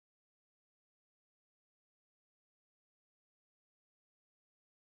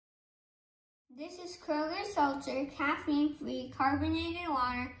This is Kroger SeltZer caffeine-free carbonated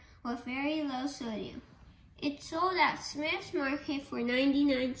water with very low sodium. It's sold at Smith's Market for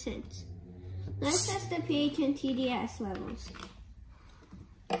 99 cents. Let's test the pH and TDS levels.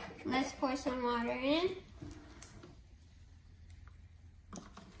 Let's pour some water in.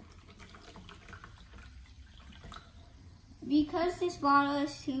 Because this bottle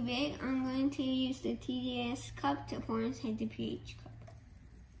is too big, I'm going to use the TDS cup to pour inside the pH cup.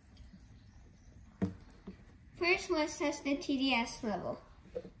 First, let's test the TDS level.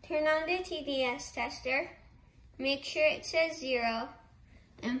 Turn on the TDS tester, make sure it says 0,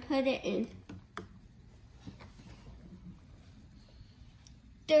 and put it in.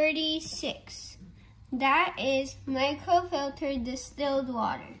 36. That is microfiltered distilled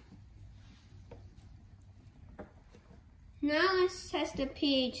water. Now let's test the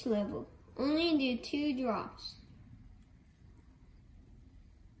pH level. Only do 2 drops.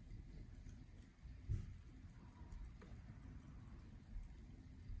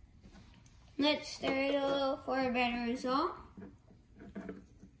 Let's stir it a little for a better result.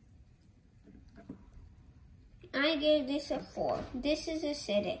 I gave this a 4. This is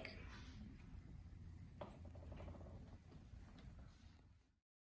acidic.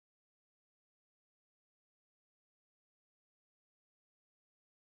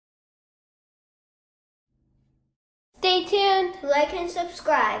 Stay tuned, like and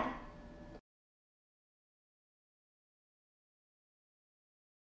subscribe.